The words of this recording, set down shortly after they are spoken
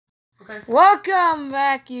Okay. Welcome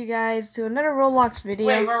back, you guys, to another Roblox video.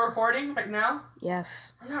 Wait, we're recording right now?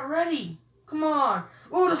 Yes. I'm not ready. Come on.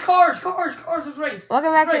 Oh, there's cars. Let's race.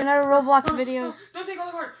 Welcome back to another Roblox videos. No, don't take all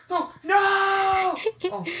the cars. No.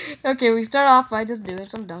 Oh. Okay, we start off by just doing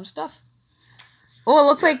some dumb stuff. Oh, it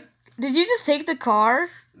looks like... Did you just take the car?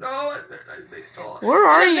 No, they stole it. Where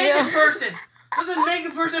are you? There's a naked person. There's a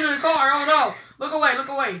naked person in the car. Oh, no. Look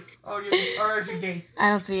away. Oh, you're gay. I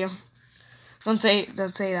don't see you. Don't say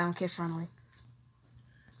that. I'm kid friendly.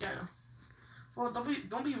 Yeah, I know. Well,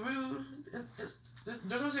 don't be rude.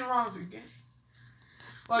 There's nothing wrong if you're gay.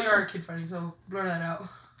 Well, you're a kid friendly, so blur that out.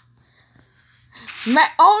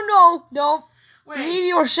 Oh no! Wait.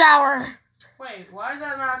 Meteor shower. Wait, why is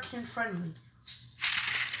that not kid friendly?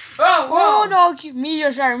 Oh, whoa! Oh no!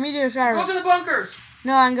 Meteor shower. Go to the bunkers.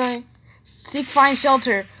 No, I'm going. Find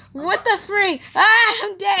shelter. What the freak? Ah,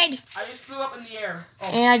 I'm dead. I just flew up in the air. Oh.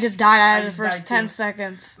 And I just died out of the first 10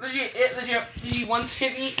 seconds. Legit, once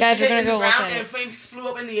hit me. Guys, we're gonna go look at it. And it flew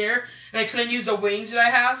up in the air, and I couldn't use the wings that I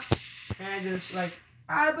have. And I just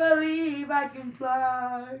I believe I can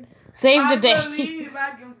fly. Save the day. I believe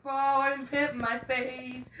I can fall and hit my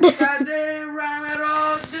face. I didn't rhyme at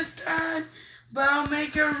all this time, but I'll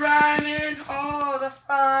make it rhyme in all the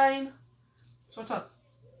fine. So what's up?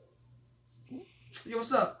 Yo,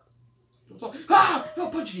 what's up? Ah! No,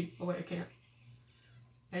 punch you! Oh wait, I can't.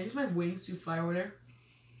 Can I use my wings to fly over there?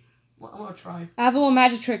 Well, I'm gonna try. I have a little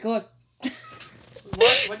magic trick, look.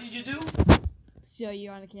 What did you do? Show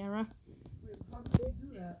you on the camera. Wait, how did you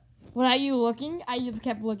do that? Without you looking, I just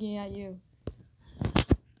kept looking at you.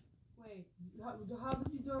 Wait, how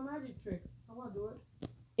did you do a magic trick? I wanna do it.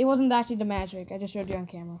 It wasn't actually the magic, I just showed you on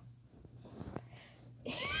camera.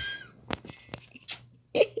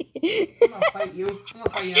 I'm gonna fight you. I'm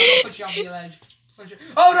gonna put you off the ledge.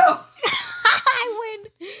 Oh no!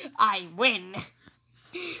 I win.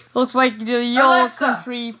 Looks like the yellow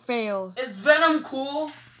country fails. Is Venom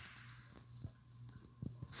cool?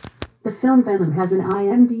 The film Venom has an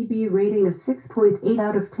IMDb rating of 6.8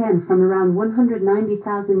 out of 10 from around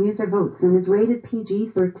 190,000 user votes and is rated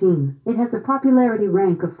PG-13. It has a popularity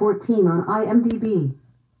rank of 14 on IMDb.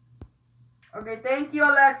 Okay, thank you,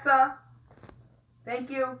 Alexa.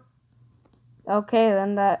 Thank you. Okay,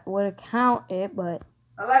 then that would count it, but...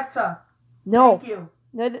 Alexa. No. Thank you.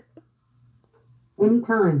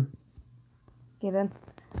 Anytime. Okay, then.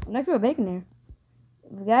 Next to a bacon here.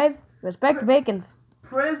 Guys, respect bacons.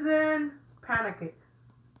 Prison panic.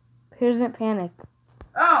 Prison panic.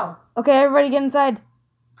 Oh! Okay, everybody get inside.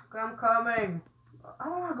 I'm coming. I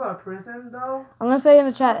don't want to go to prison, though. I'm going to say in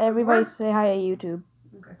the chat, everybody say hi to YouTube.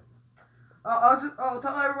 Okay. I'll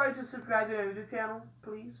tell everybody to subscribe to the YouTube channel,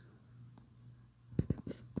 please.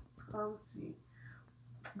 Let's see.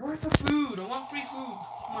 Where's the food? I want free food.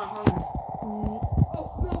 Come on, hungry.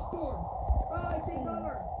 Oh, no, door. Oh, I see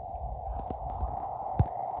door.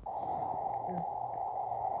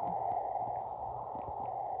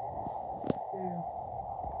 There.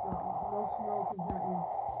 No snow can hurt you.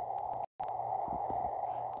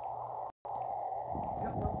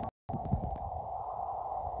 Yep, no.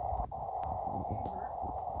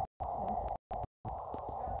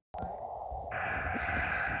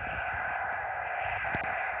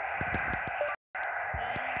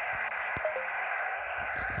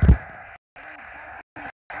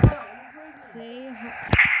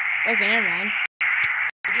 Okay, never mind.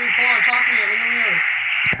 Dude, come on, talk to me. I'm in here.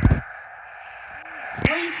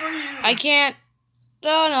 Waiting for you. I can't.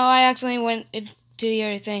 Oh no, I accidentally went into the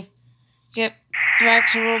other thing. Get back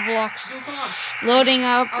to Roblox. Dude, come on. Loading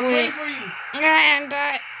up. I'm waiting for you. And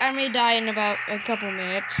I may die in about a couple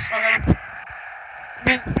minutes.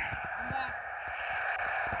 Okay.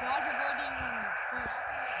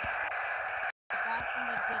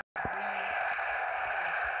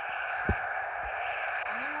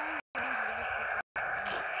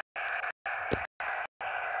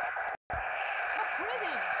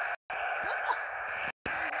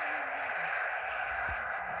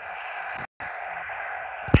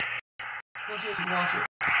 Watch it.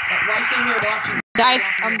 Why are you sitting here watching? Guys,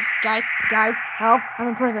 help! I'm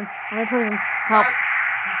in prison. Help!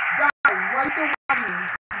 Guys, why are you still watching?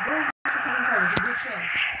 Go watch the commentary. It's a good show.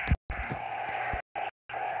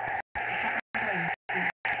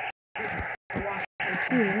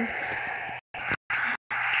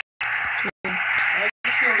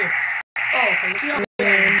 Let's see here. Oh, okay. Let's see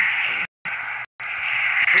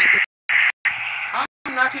how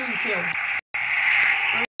I'm not getting killed.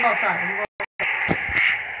 Let me go outside.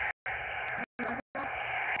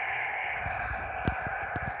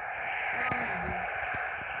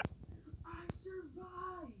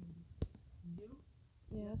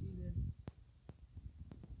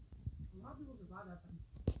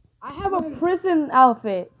 I have a prison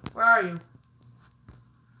outfit. Where are you?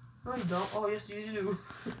 No, you don't. Oh, yes, you do.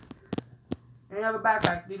 And you have a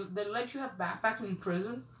backpack. They let you have backpack in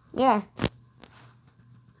prison? Yeah.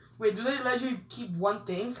 Wait, do they let you keep one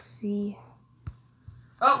thing? See.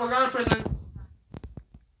 Oh, we're going to prison.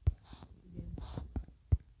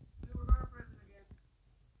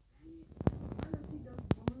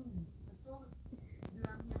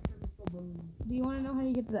 Do you want to know how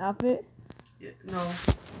you get to the outfit? Yeah, no.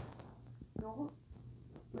 No.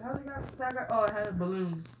 Wait, how they got that guy? Oh, it has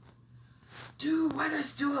balloons. Dude, why do I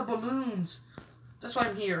still have balloons? That's why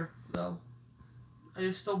I'm here, though. I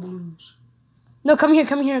just stole balloons. No, come here,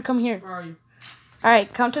 come here, come here. Where are you?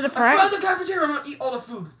 Alright, come to the I front. found the cafeteria. I'm gonna eat all the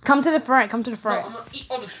food. Come to the front, come to the front. No, I'm gonna eat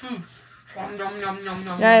all the food. Nom, nom, nom, nom,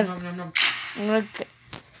 nom, Guys. nom, nom, nom.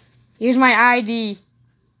 Here's my ID.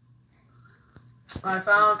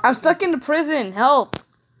 I'm stuck in the prison. Help.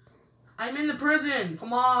 I'm in the prison.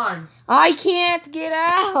 Come on. I can't get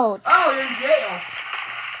out. Oh, you're in jail.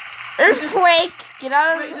 Earthquake. Get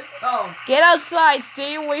out Wait, of. oh. Get outside.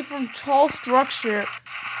 Stay away from tall structure. Okay,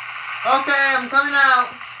 I'm coming out.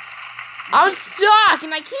 I'm stuck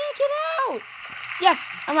and I can't get out. Yes,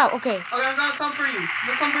 I'm out. Okay. Okay, I'm gonna come for you. I'm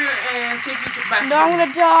gonna come for you and take you back. No, I'm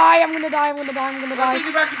gonna die. I'm gonna die. I'm gonna die. I'm gonna I'll die. take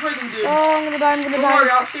you back to prison, dude. Oh, I'm gonna die. I'm gonna Don't worry,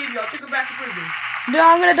 die. I'll save you. I'll take you back to prison. No,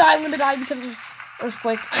 I'm gonna die. I'm gonna die because of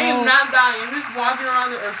earthquake. I am not dying. I'm just walking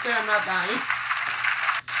around the earthquake. I'm not dying.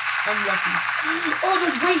 I'm lucky. Oh,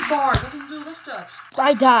 there's weight bars. I can do lift ups.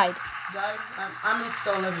 I died. Died? I'm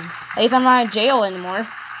still living. At least I'm not in jail anymore.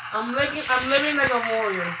 I'm living like a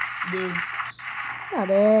warrior, dude. Not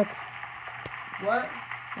it. What?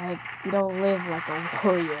 Like, you don't live like a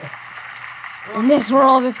warrior. In this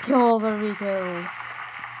world, it's killed or be killed.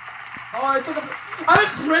 Oh, I'm in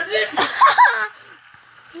prison?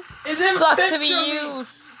 Sucks to be you.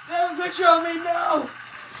 They have a picture of me, no.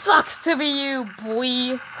 Sucks to be you,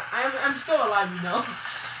 boy. I'm still alive, you know.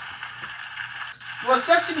 Well, it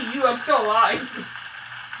sucks to be you, I'm still alive.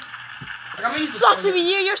 Like, Sucks to be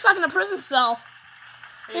you, you're stuck in a prison cell.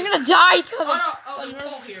 You're gonna die because Oh, no, oh, there's a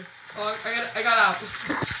pole here. Oh, I got out.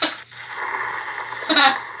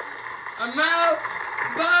 I'm out.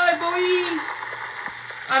 Bye, boys.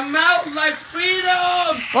 I'm out like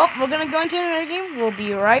freedom. Well, we're gonna go into another game. We'll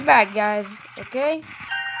be right back, guys. Okay?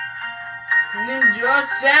 Ninja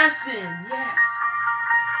Assassin, yes.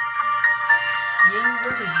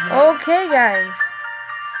 Okay, guys.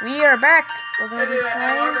 We are back. We're gonna be I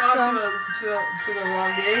playing walked some. on to the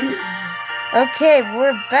wrong game. Okay,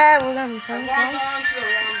 we're back. We're gonna be I playing walked some. on to the wrong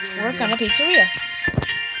game. We're gonna pizzeria.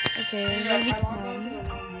 Okay, we're gonna be I walked on to playing. the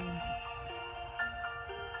wrong game.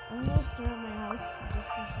 I'm gonna start my house.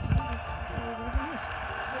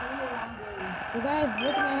 So guys,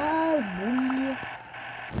 look at my house.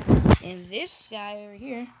 And this guy over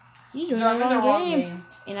here, he's doing No, I'm in the the wrong game. game.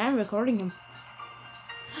 And I'm recording him.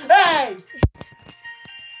 Hey!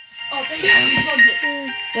 Oh, thank you. I unplugged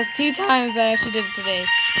it. Just 2 times I actually did it today.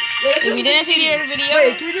 Wait, If you didn't see the other video,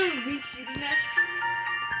 Wait, can we do a VCD match?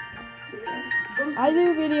 I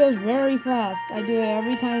do videos very fast. I do it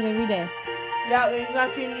every day. Yeah, there's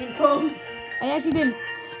actually a new code. I actually did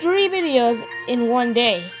 3 videos in one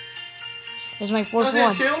day. This is my 4th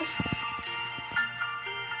one. 2?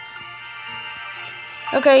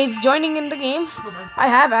 Okay, he's joining in the game. I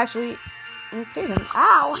have actually.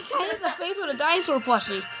 Ow! I hit the face with a dinosaur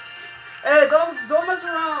plushie. Hey, don't mess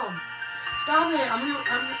around. Stop it.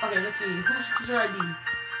 Okay, let's see. Who should I be?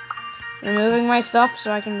 Removing my stuff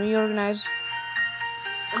so I can reorganize.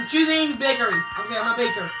 I'm choosing bakery. Okay, I'm a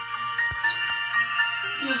baker.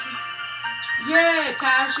 Yeah,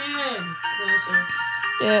 cash in. Okay, so.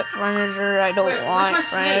 Yeah, furniture. I don't Wait, where's want my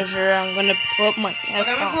snake? furniture. I'm gonna put my. Okay, I'm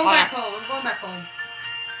gonna go back home. I'm going back home.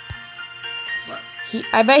 What?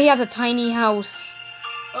 I bet he has a tiny house.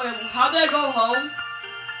 Okay, how do I go home?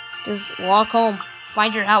 Just walk home.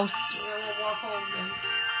 Find your house. Okay, we'll walk home then.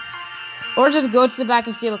 Or just go to the back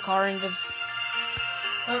and steal a car and just.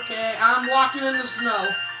 Okay, I'm walking in the snow.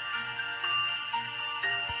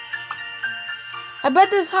 I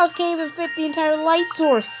bet this house can't even fit the entire light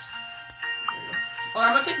source. Oh,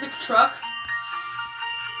 I'm gonna take the truck.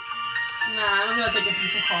 Nah, I'm gonna take a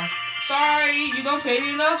pizza car. Sorry, you don't pay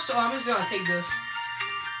me enough, so I'm just gonna take this.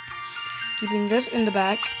 Keeping this in the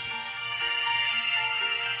back.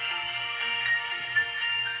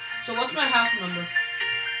 So what's my house number?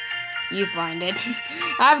 You find it.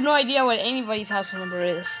 I have no idea what anybody's house number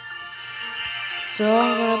is. So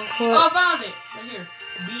I'm gonna put. Oh, I found it right here.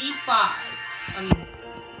 B5. I'm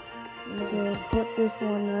gonna put this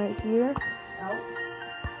one right here. Out.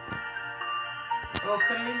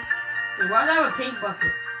 Okay. Wait, why do I have a pink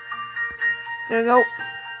bucket? There we go.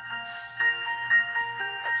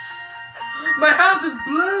 My house is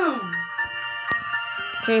blue.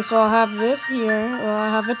 Okay, so I'll have this here. Well,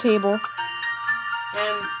 I'll have a table. And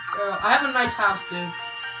I have a nice house, dude.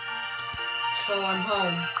 So I'm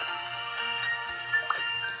home.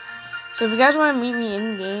 So if you guys want to meet me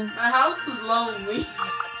in game, My house is lonely.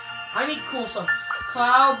 I need cool stuff.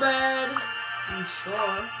 Cloud bed.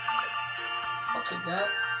 Sure. I'll take that.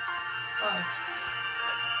 Bye.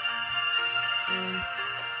 And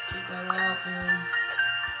take that out and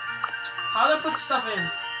how do I put stuff in?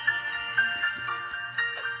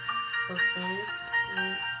 Okay.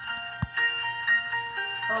 Right.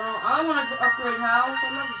 Oh no, I want to upgrade house. I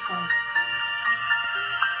love this house.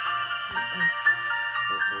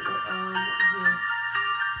 Here.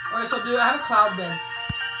 Okay, so dude, I have a cloud bed.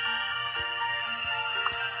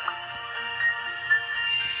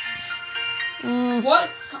 What?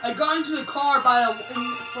 I got into the car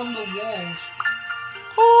from the walls.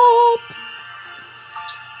 oh,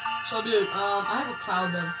 So dude, I have a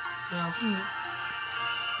cloud bed now.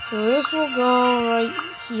 so this will go right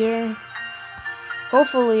here.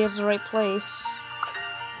 Hopefully, it's the right place.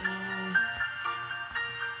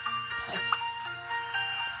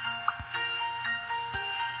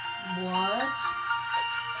 What?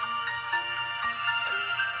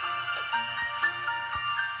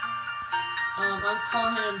 I'll call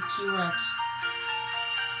him T-Rex.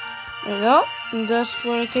 There you go. And just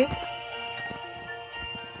work it.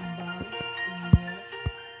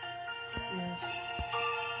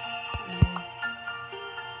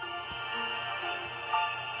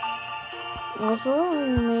 Also, we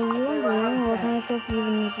made you wondering what kind of stuff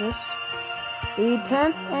even is this? The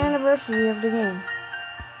 10th anniversary of the game.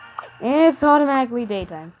 And it's automatically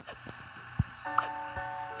daytime.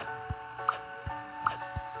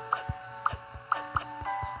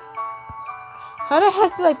 How the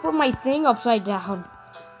heck did I flip my thing upside down?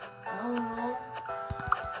 I don't know.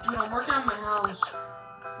 Dude, I'm working on my house.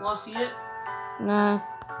 Wanna see it? Nah.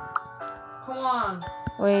 Come on.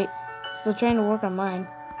 Wait. Still trying to work on mine.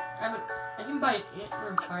 I can buy it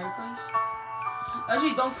or a fireplace.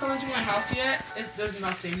 Actually, don't come into my house yet. There's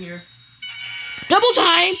nothing here. Double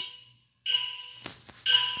time!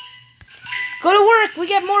 Go to work! We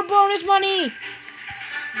get more bonus money!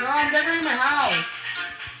 No, I'm decorating my house.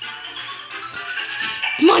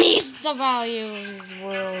 Money is the value in this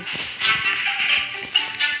world.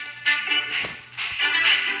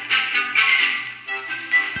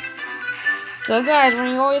 So guys, when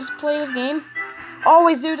you always play this game,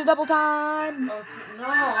 always do the double time. Okay, no,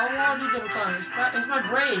 I don't want to do double time. It's my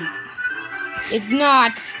break. It's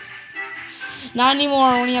not. Not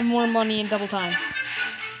anymore when you have more money in double time.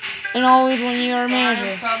 And always when you're a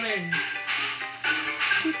manager. I'm coming.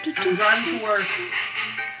 I'm driving to work.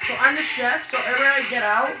 So I'm the chef, so every I get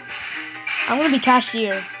out, I'm gonna be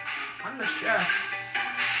cashier. I'm the chef.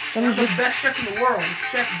 I'm the best chef in the world.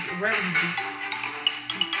 Chef Ramsay.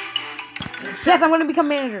 Yes, I'm gonna become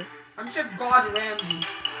manager. I'm Chef God Ramsay.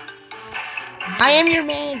 I am your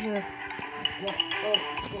manager. Well, I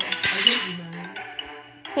hate you, man.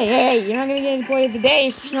 Hey, you're not gonna get employee of the day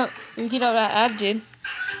if you keep up that attitude.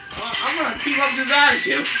 I'm gonna keep up this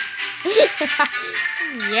attitude.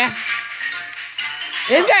 Yes.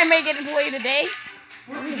 This guy may get employee of the day.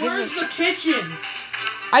 Where's the kitchen?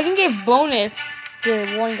 I can give bonus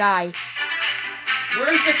to one guy.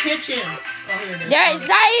 Where's the kitchen? Oh, here it is.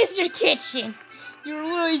 That is your kitchen. You're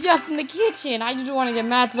literally just in the kitchen. I just want to get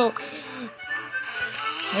mad, so.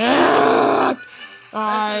 I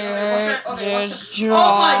this job.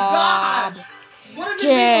 Oh my god! What are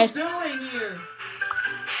the people doing here?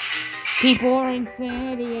 People are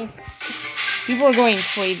insanity. People are going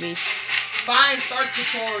crazy. Fine, start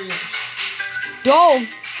tutorials. Don't.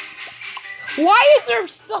 Why is there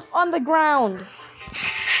stuff on the ground?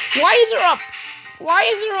 Why is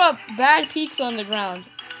there a bad pizza on the ground?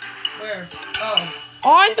 Where? Oh.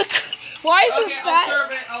 On the. Why is okay, it bad? I'll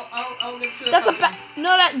serve it. I'll give it to That's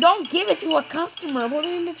customer. Don't give it to a customer. Put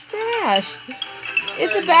it in the trash. No,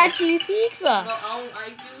 It's a bad cheese pizza. No, I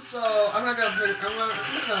do so. I'm not gonna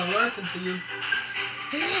listen to you.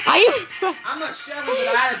 I'm a chef with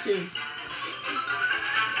an attitude.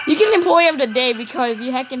 You can employee of the day because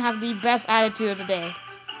you can have the best attitude of the day.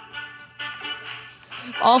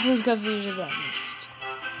 Also, because you're just honest.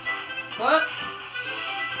 What?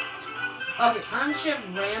 Okay, I'm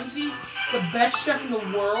Chef Ramsay, the best chef in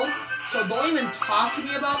the world. So don't even talk to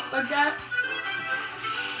me about like that.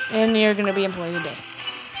 And you're gonna be employee of the day.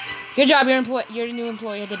 Good job, you're the new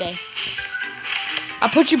employee of the day. I'll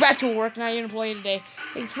put you back to work, now you're an employee of the day.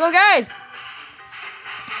 So guys,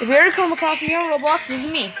 if you ever come across me on Roblox, this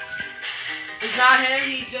is me. It's not him,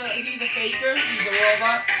 he's a fake faker. He's a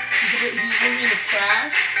robot. He's living in the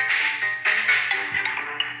trash.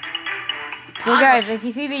 So guys, if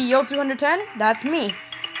you see the Yo 210, that's me.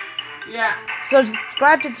 Yeah. So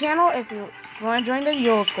subscribe to the channel if you want to join the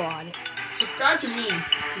Yo squad. Subscribe to me,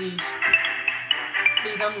 please.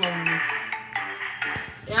 Please, I'm lonely.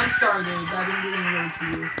 Yeah, I'm sorry, dude. I've been getting rude to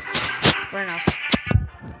you. Fair enough.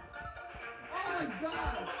 Oh my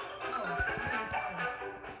god!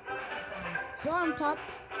 So I'm top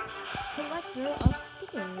collector of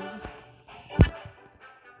stickers.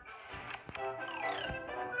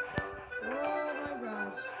 Oh my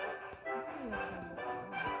gosh.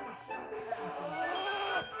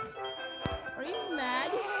 Are you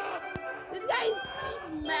mad? This guy's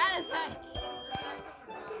mad as heck.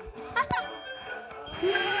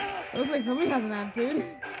 Looks like somebody has an attitude.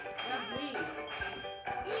 That's me.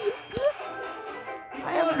 I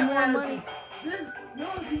have more money. Why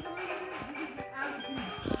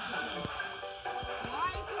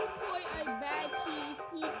did you put a bad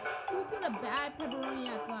cheese? Who put a bad pepperoni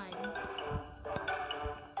outside?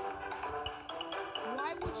 Why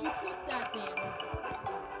would you put that there?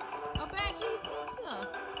 A bad cheese pizza.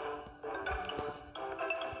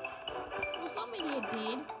 Well, some idiot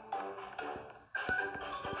did.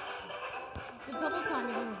 The couple times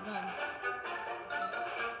it was done.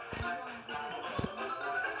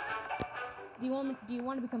 Do you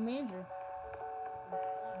want to become manager?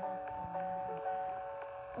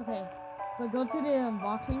 Okay, so go to the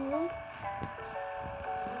unboxing room.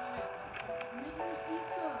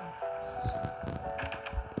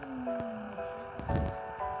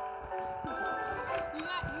 You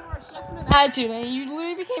are chef with an attitude, and you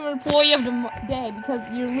literally became an employee of the day because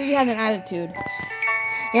you literally had an attitude.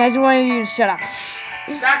 Yeah, I just wanted you to shut up.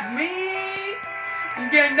 That's me! I'm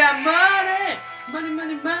getting that money! Money,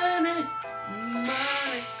 money, money! Money!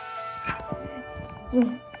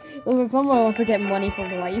 Listen, someone wants to get money for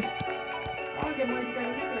life. I want to get money because I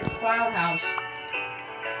live in a cloud house.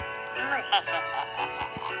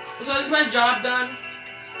 So is my job done?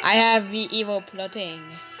 I have the evil plotting.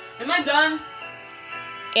 Am I done?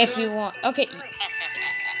 If you want. Okay.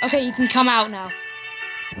 Okay, you can come out now.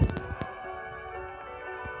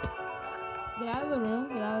 Get out of the room.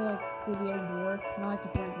 Get out of the studio door. Not like the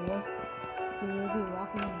front door. So you'll be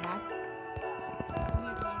walking back.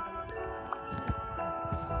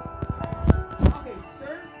 Okay,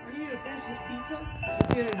 sir, I need to finish this pizza.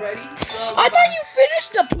 It's getting ready. I thought you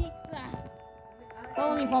finished the pizza.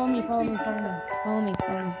 Follow me, follow me, follow me, follow me. Follow me,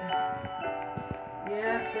 follow me.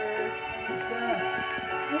 Yes, sir. Pizza.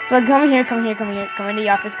 So come here, come here, come here. Come in the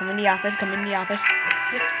office, come in the office, come in the office.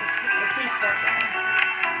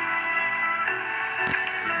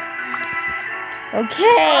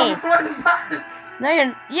 Okay. No,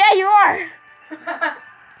 yeah, you are.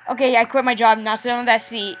 Okay, I quit my job. Now sit on that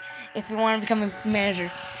seat if you want to become a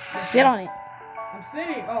manager. Sit on it. I'm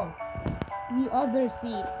sitting. Oh. The other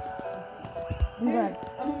seat. Hey,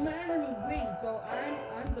 I'm a manager with wings, so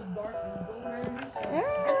I'm the dark and gold manager, so I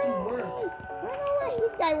have to work. I don't know why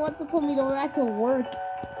this guy wants to put me to back to work.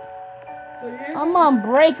 So I'm on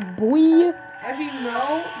break, boy. Actually,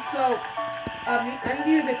 no. So, I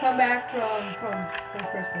need you to come back from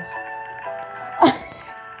Christmas.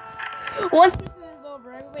 Once Christmas is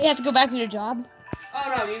over, everybody has to go back to their jobs.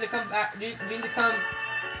 Oh no, you need to come back. You need to come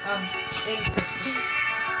in Christmas.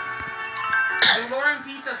 I'm ordering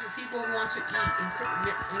pizza for people who want to eat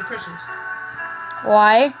in Christmas.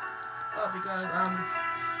 Why? Oh, because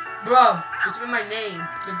bro, it's been my name,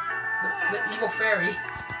 the evil fairy.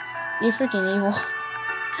 You're freaking evil.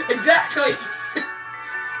 Exactly.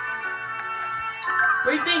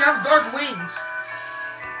 What do you think? I have dark wings.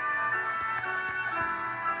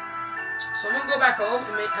 So I'm gonna go back home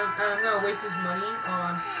and I'm gonna waste this money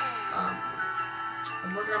on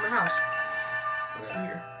I'm working on my house. Right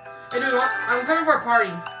here. Hey dude, I'm coming for a party.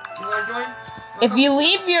 You wanna join?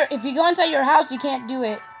 If you go inside your house, you can't do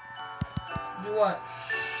it. Do what?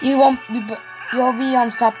 You'll be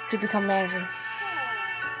stopped to become manager.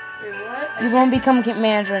 Wait, what? You won't become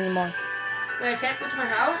manager anymore. Wait, I can't go to my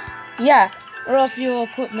house? Yeah, or else you will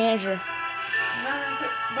quit manager.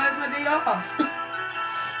 But it's my day off.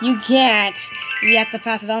 You can't. You have to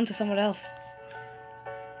pass it on to someone else.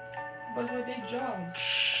 But it's my day job.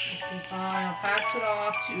 Okay, fine. I'll pass it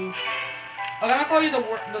off to. I'm gonna call you I'm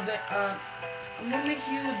gonna make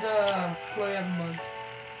you the employee of the month.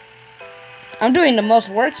 I'm doing the most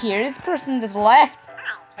work here. This person just left.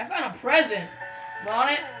 I found a present.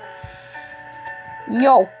 Want it?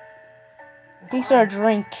 Yo. These are a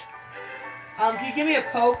drink. Can you give me a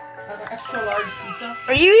Coke? An extra large pizza?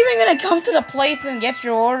 Are you even gonna come to the place and get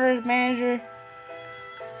your orders, manager?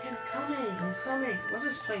 I'm coming. What's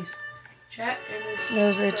this place? Chat and it's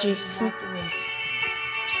Nose itchy. walk away.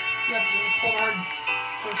 Yep, hold on.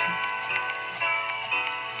 Person.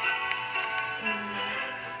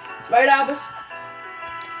 Right, Albus?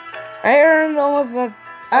 I earned almost a.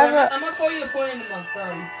 I'm gonna call you the point in the month. Where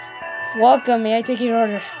are you? Welcome, may I take your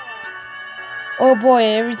order? Oh boy,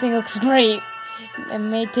 everything looks great. It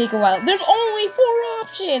may take a while. There's only 4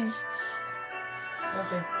 options.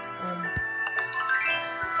 Okay.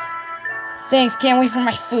 Thanks, can't wait for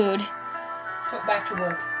my food. Put back to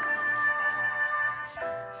work.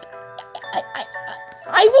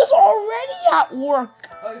 I was already at work.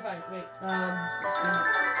 Okay, fine. Wait. Let's see.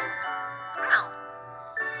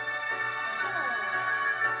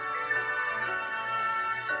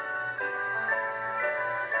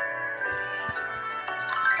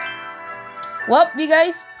 Well, you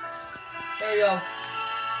guys. There you go.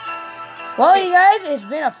 Well, you guys, it's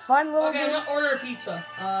been a fun little Okay, game. I'm gonna order a pizza.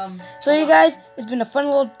 So, you guys, it's been a fun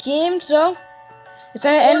little game. So, it's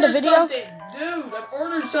time to end the video. Something. Dude, I've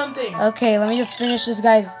ordered something. Okay, let me just finish this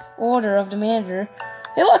guy's order of the manager.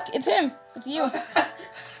 Hey, look, it's him. It's you.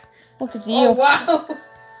 Look, it's you. Oh, wow.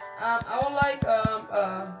 I would like,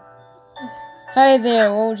 Hi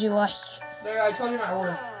there, what would you like? there, I told you my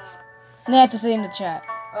order. And they have to say in the chat.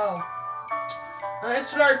 Oh. An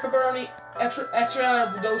extra large pepperoni, extra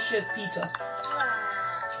out of those shit pizza.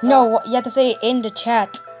 No, you have to say it in the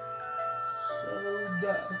chat.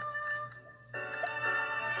 Soda.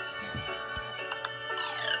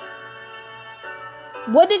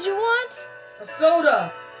 What did you want? A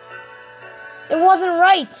soda. It wasn't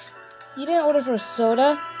right. You didn't order for a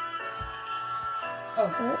soda.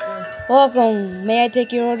 Oh. Welcome. May I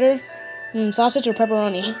take your order? Sausage or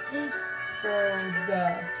pepperoni?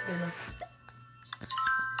 Soda.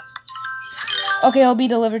 Okay, it'll be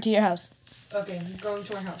delivered to your house. Okay, I'm going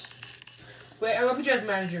to my house. Wait, I'm gonna put you as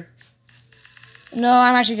manager. No,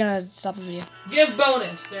 I'm actually gonna stop the video. Give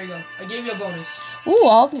bonus. There you go. I gave you a bonus. Ooh,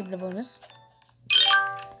 I'll give it a bonus.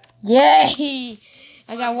 Yay!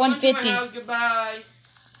 I got I'm going to 150. my house. Goodbye.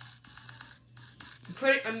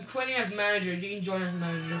 I'm quitting as manager. You can join as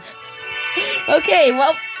manager. Okay,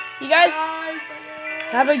 well, you guys Bye,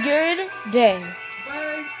 have a good day.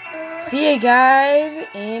 Bye. See you guys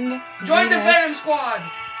in Join the next- Venom Squad.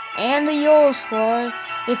 and the YOLO Squad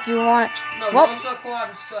if you want. No, Well, YOLO Squad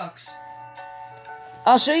sucks.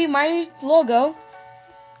 I'll show you my logo.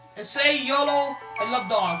 And say YOLO, I love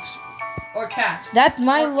dogs. Or cats. That's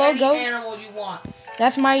my or logo. Any animal you want.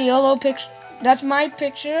 That's my YOLO picture. That's my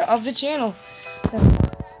picture of the channel.